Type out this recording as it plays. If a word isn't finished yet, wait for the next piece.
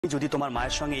যদি তোমার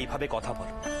মায়ের সঙ্গে এইভাবে কথা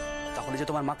বলো তাহলে যে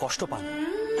তোমার মা কষ্ট পান।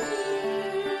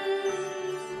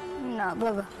 না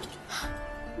বাবা,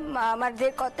 মা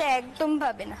আমাদের কথা একদম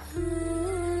ভাবে না,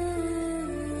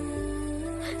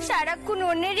 সারাক্ষণ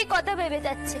অন্যেরই কথা ভেবে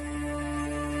যাচ্ছে।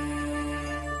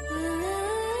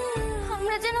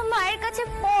 আমরা যেন মায়ের কাছে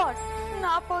পর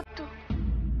না পদ্ম,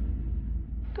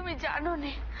 তুমি জানো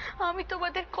না আমি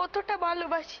তোমাদের কতটা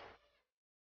ভালোবাসি।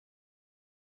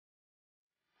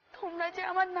 তোমরা যে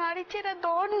আমার নারী চেরা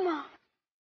দন মা।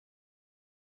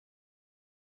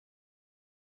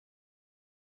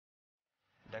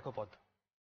 দেখো পদ্ম,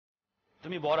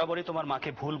 তুমি বরাবরই তোমার মাকে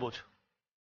ভুল বোঝো,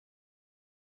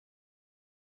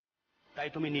 তাই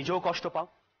তুমি নিজেও কষ্ট পাও,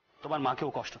 তোমার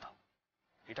মাকেও কষ্ট দাও।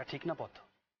 এটা ঠিক না পদ্ম।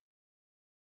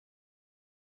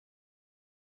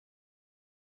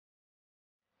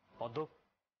 পদ্ম,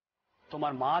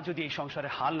 তোমার মা যদি এই সংসারে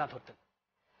হাল না ধরতেন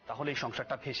তাহলে এই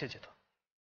সংসারটা ভেসে যেত।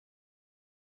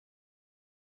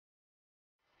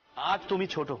 আজ তুমি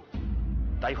ছোট,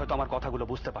 তাই হয়তো আমার কথাগুলো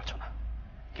বুঝতে পারছো না,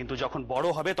 কিন্তু যখন বড়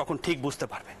হবে তখন ঠিক বুঝতে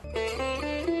পারবে।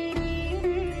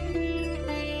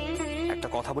 একটা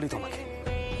কথা বলি তোমাকে,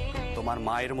 তোমার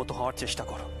মায়ের মতো হওয়ার চেষ্টা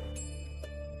করো।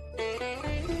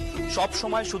 সব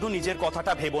সময় শুধু নিজের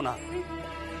কথাটা ভেবো না,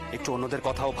 একটু অন্যদের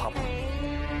কথাও ভাবো।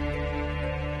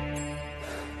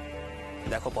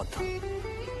 দেখো পদ্ম,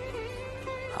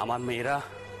 আমার মেয়েরা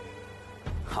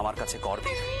আমার কাছে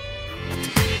গর্বের।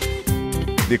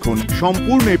 দেখুন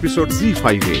সম্পূর্ণ এপিসোড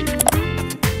জি5-এ।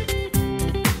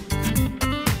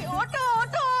 ওটো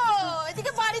ওটো,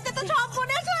 এদিকে বাড়িতে তো সব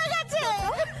বোনেস হয়ে গেছে।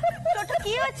 ছোট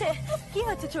কি হচ্ছে? কি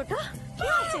হচ্ছে ছোট? কি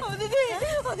হচ্ছে?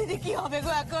 ও দিদি কি হবে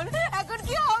গো এখন? এখন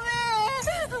কি হবে?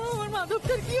 আমার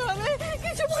মাধবটার কি হবে?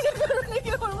 কিছু মনে করো নাকি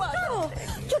আমার মাধব?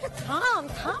 ছোট থাম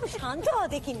থাম, শান্ত হ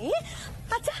দেখিনি।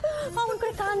 আচ্ছা অমন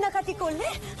করে কান্নাকাটি করলে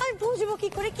আমি বুঝবো কি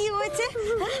করে কি হয়েছে?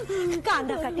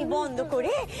 কান্নাকাটি বন্ধ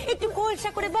করে একটু গোলসা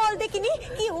করে বল দেখিনি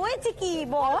কি হয়েছে, কি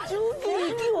বল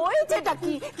কি হয়েছেটা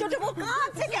কি? ছোট বউ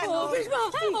কাঁদছে কেন?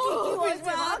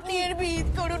 আপনি এর বীজ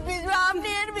করুন, আপনি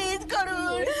এর বীজ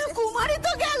করুন। কুমারী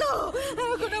তো গেল,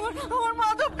 এখন আমার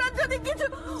মাধবটার যদি কিছু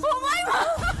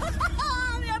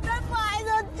আমি আপনার পায়ে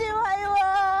যাচ্ছি ভাই।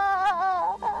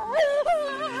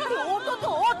 ওটো তো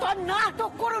ওটো,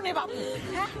 নাটক করো নে বাবু।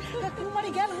 হ্যাঁ কুমারী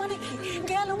গেল মানে কি?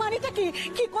 গেল মানেটা কি?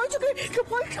 কি কইছো? কি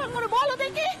পরীক্ষা করে বলো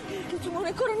দেখি। কিছু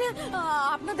মনে করো না,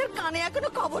 আপনাদের কানে এখনো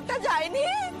খবরটা যায়নি?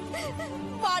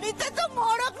 বাড়িতে তো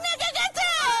মড়ক নেগে গেছে,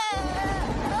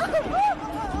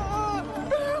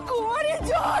 কুমারী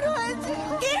জ্বর হয়েছে।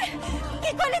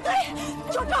 কি করলি তুই?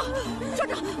 ছোট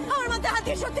ছোট আমার মাঝে হাত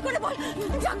দিয়ে সত্যি করে বল,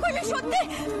 যা কইলে সত্যি।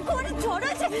 কুমারী জ্বর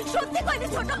হয়েছে সত্যি কইলি?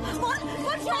 ছোট বল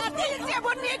বল সত্যি।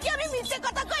 যেমন নিয়ে কি আমি মিথ্যে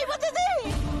কথা কইব দিদি?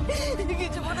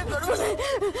 কিছু মনে করবো না,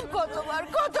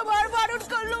 কতবার বারণ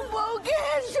করলুম বউকে,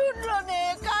 শুনলো নে,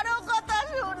 কারো কথা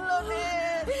শুনলো নে।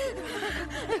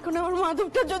 এখন আমার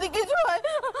মাধবটা যদি কিছু হয়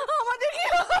আমাদের কি?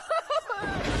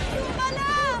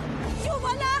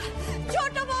 সুবলা,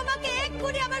 ছোট বৌমাকে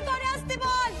এক্ষুনি আমার ঘরে আসতে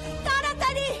বল,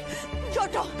 তাড়াতাড়ি।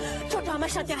 ছোট ছোট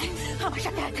আমার সাথে আয়, আমার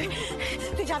সাথে আয়।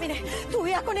 তুই যাবি না, তুই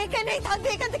এখন এখানেই থাকবি,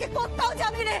 এখান থেকে কোথাও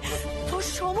যাবি না। তোর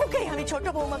সম্মুখেই আমি ছোট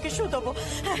বৌমাকে শুধবো।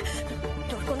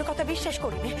 তোর কোনো কথা বিশ্বাস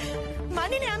করিনি,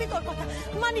 মানিনি আমি তোর কথা,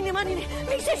 মানিনি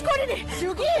বিশ্বাস করিনি।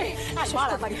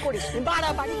 বাড়াবাড়ি করিস নে,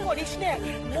 বাড়াবাড়ি করিস নে।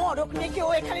 মরক নেকে ও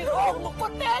এখানে রোগ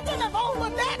করতে আছে না, বৌমা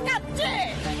দেখাচ্ছে।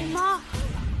 মা,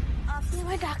 আপনি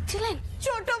আমায় ডাকছিলেন?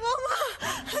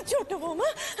 ছোট বৌমা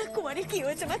কুমারী কি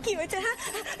হয়েছে মা, কি হয়েছে? হ্যাঁ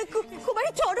কুমারী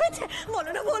জ্বর হয়েছে? বলো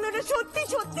না সত্যি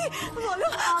সত্যি বলো।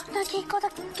 আপনাকে এই কথা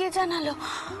কে জানালো?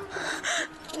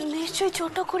 নিশ্চয়ই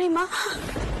ছোট করি মা।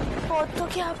 পদ্ম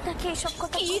কি আপনাকে এইসব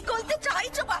কথা? কি বলতে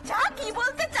চাইছো বাচ্চা, কি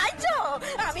বলতে চাইছো?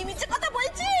 আমি মিথ্যে কথা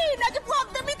বলছি নাকি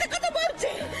পদ্ম মিথ্যে কথা বলছে?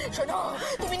 শোনো,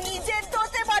 তুমি নিজের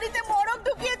দোষে বাড়িতে মরক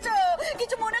ঢুকিয়েছো।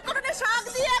 কিছু মনে করো না, শাক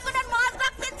দিয়ে এখন আর মাছ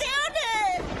রাখতে চেয়েও নে।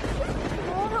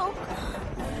 মরক?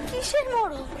 কিসের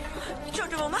মরক?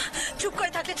 ছোট বৌমা চুপ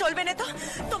করে থাকলে চলবে না তো।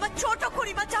 তোমার ছোট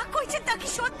খুড়িমা যা কইছে তা কি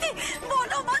সত্যি?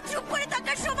 বলো মা, চুপ করে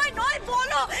থাকার সময় নয়,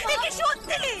 বলো এ কি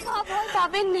সত্যি? ভয়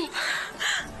পাবেন না,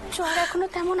 জ্বর এখনো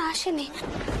তেমন আসেনি।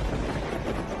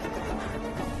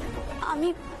 আমি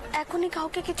এখনই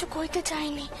কাউকে কিছু কইতে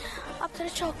চাইনি,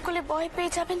 আপনারা সকলে ভয়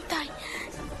পেয়ে যাবেন, তাই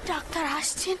ডাক্তার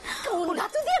আসছেন। ওনা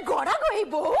তো দিয়ে গড়া গই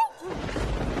বউ।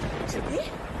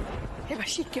 এবার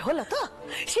শিক্ষে হলো তো?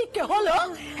 শিক্ষে হলো?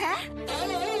 হ্যাঁ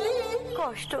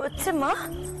কষ্ট হচ্ছে মা?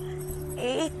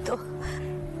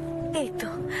 এই তো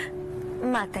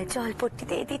মাথায় জলপট্টি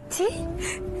দিয়ে দিচ্ছি,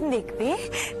 দেখবে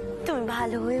তুমি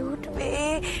ভালো হয়ে উঠবে,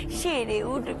 সেরে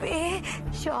উঠবে,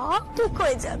 সব ঠিক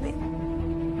হয়ে যাবে।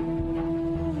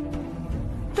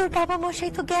 তোর বাবা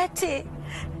মশাই তো গেছে,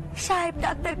 সাহেব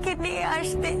ডাক্তারকে নিয়ে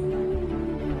আসতে।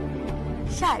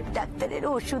 সাহেব ডাক্তারের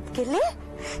ওষুধ খেলে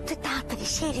তুই তাড়াতাড়ি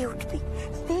সেরে উঠবি,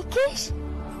 দেখিস।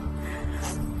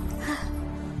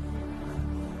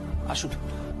 আসুন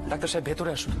ডাক্তার সাহেব,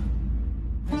 ভেতরে আসুন।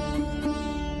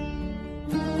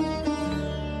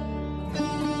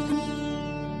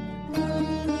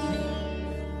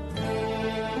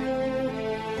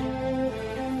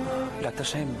 ডাক্তার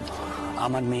সাহেব,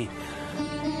 আমার মেয়ে।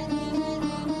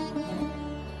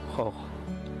 ও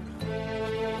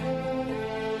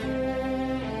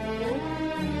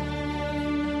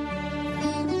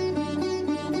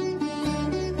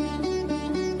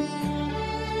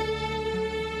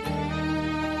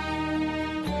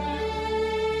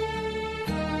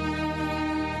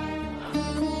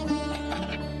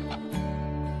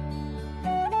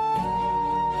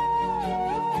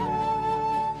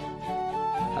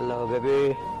Hello, baby.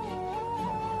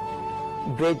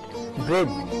 Breathe.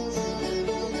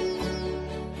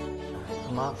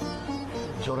 মা,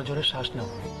 জোরে জোরে শ্বাস নাও।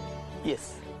 Yes.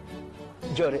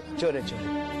 Jore.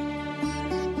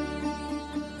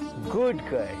 Good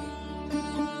girl.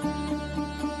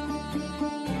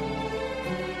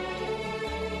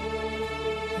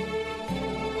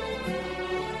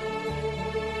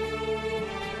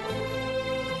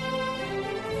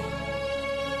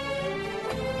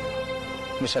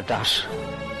 Mister Das,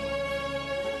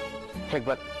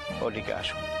 একবার ওদিকে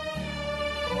আসুন।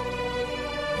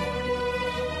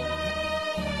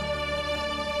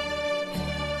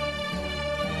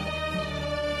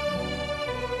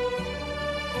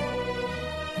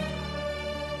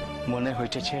 মনে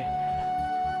হইতেছে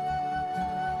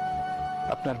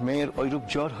আপনার মেয়ের ওইরূপ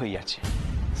জ্বর হইয়াছে,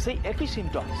 সেই একই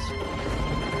সিমটমস।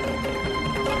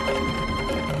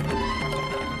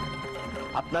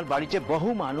 আপনার বাড়িতে বহু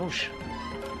মানুষ,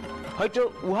 হয়তো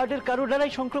উহাদের কারো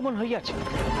দ্বারাই সংক্রমণ হইয়াছে।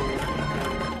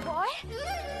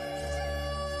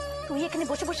 তুই এখানে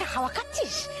বসে বসে হাওয়া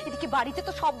খাচ্ছিস, এদিকে বাড়িতে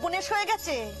তো সব বনেশ হয়ে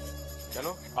গেছে। কেন,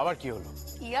 আবার কি হলো?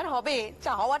 কি আর হবে,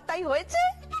 চা হওয়ার তাই হয়েছে।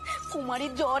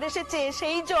 কুমারীর জ্বর এসেছে,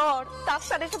 সেই জ্বর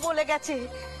ডাক্তার এসে বলে গেছে।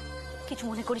 কিছু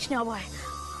মনে করিস না অভয়,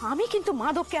 আমি কিন্তু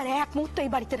মাধবকে আর এক মুহূর্ত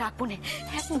এই বাড়িতে রাখবো না,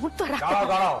 এক মুহূর্ত রাখবো।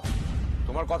 দাঁড়াও,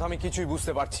 তোমার কথা আমি কিছুই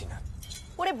বুঝতে পারছি না।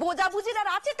 ওরে বোঝাবুঝির আর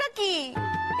আছেটা কি?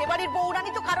 এবারের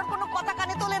বৌরানী তো কারোর কোনো কথা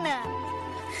কানে তোলে না।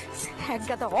 এক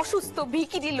গাদা অসুস্থ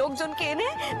ভিখিরি লোকজনকে এনে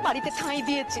বাড়িতে ঠাঁই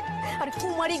দিয়েছে, আর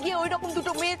কুমারী গিয়ে ওই রকম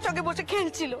দুটো মেয়ের সঙ্গে বসে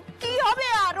খেলছিল। কি হবে,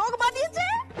 আর রোগ বাঁধিয়েছে।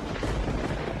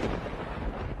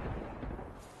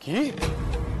 কি?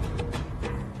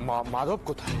 মাধব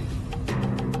কোথায়?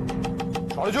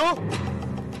 সরজু,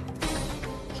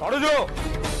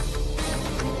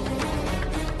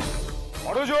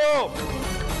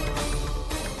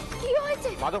 কি হয়েছে?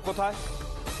 মাধব কোথায়?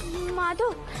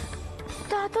 মাধব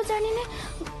তা তো জানি না,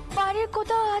 বাড়ির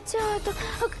কোথাও আছে হয়তো।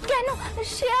 কেন,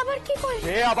 সে আবার কি করে?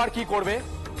 সে আবার কি করবে?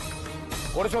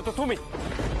 করেছো তো তুমি।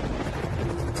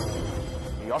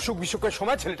 এই অসুখ বিসুখের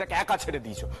সময় ছেলেটাকে একা ছেড়ে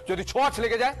দিয়েছো, যদি ছোঁয়াচ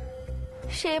লেগে যায়।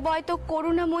 সে ভয় তো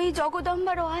করুণাময়ী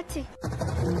জগদম্বারও আছে।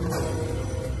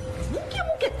 মুখে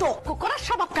মুখে তর্ক করার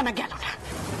স্বভাব কানা গেল না।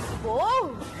 ও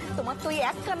তোমার তো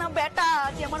একখানা বেটা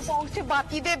যে আমার বংশে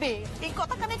বাতি দেবে, এই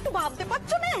কথা কানে একটু ভাবতে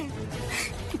পারছো না?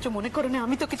 কিছু মনে করো না,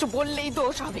 আমি তো কিছু বললেই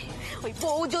দোষ হবে। ওই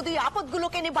বউ যদি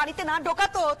আপদগুলোকে এনে বাড়িতে না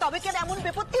ঢোকাতো, তবে কি এমন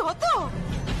বিপত্তি হতো?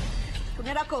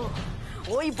 শুনে রাখো,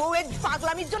 ওই বউয়ের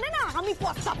পাগলামির জন্য না আমি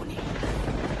পস্তাবো না।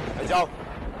 যাও,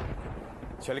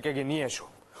 ছেলেকে গিয়ে নিয়ে এসো।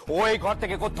 ও এই ঘর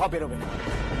থেকে কোথাও বেরোবে না।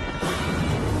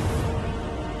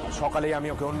 সকালেই আমি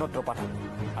ওকে অন্যত্র পাঠাবো।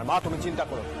 আর মা, তুমি চিন্তা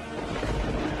করো,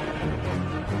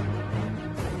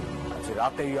 আজ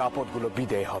রাতে এই আপদগুলো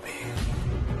বিদেয় হবে।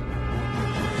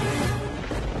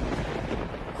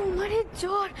 কুমারের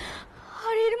জ্বর,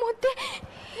 আর এর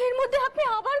মধ্যে আপনি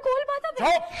আবার গোল বাঁধাবেন?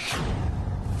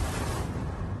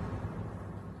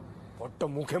 বড্ড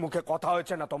মুখে মুখে কথা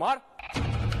হয়েছে না তোমার?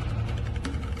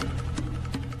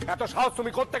 এত সাহস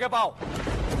তুমি কোত্থেকে পাও?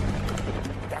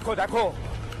 দেখো,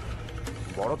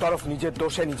 বড় তরফ নিজের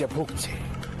দোষে নিজে ভুগছে।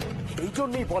 সেই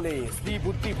জন্যই বলে স্ত্রী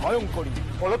বুদ্ধি ভয়ঙ্করী।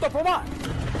 বলো তো প্রমাণ।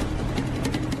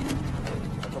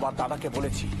 তোমার দাদাকে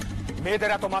বলেছি,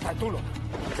 মেয়েদের এত মাথায় তুলো।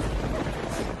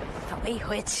 তবেই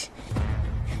হয়েছে।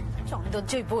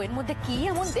 সৌন্দর্যই বউয়ের মধ্যে কি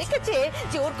এমন দেখেছে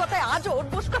যে ওর কথায় আজ ওর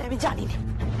বস করে আমি জানি না।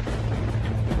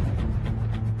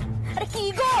 আরে কি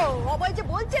গো, অভয় যে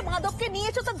বলছে মাধবকে নিয়ে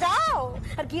এসো, তো যাও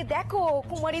আর গিয়ে দেখো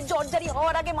কুমারীর জর্জারি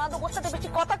হওয়ার আগে মাধব ওর সাথে বেশি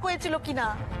কথা কয়েছিল কিনা।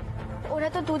 ওরা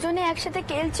তো দুজনে একসাথে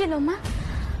খেলছিল মা,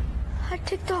 আর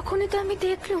ঠিক তখনই তো আমি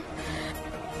দেখলাম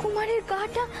কুমারীর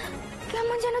গাটা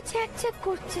কেমন যেন চ্যাক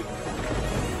করছে।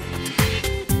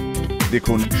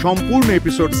 দেখুন সম্পূর্ণ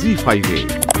এপিসোড Zee 5-এ।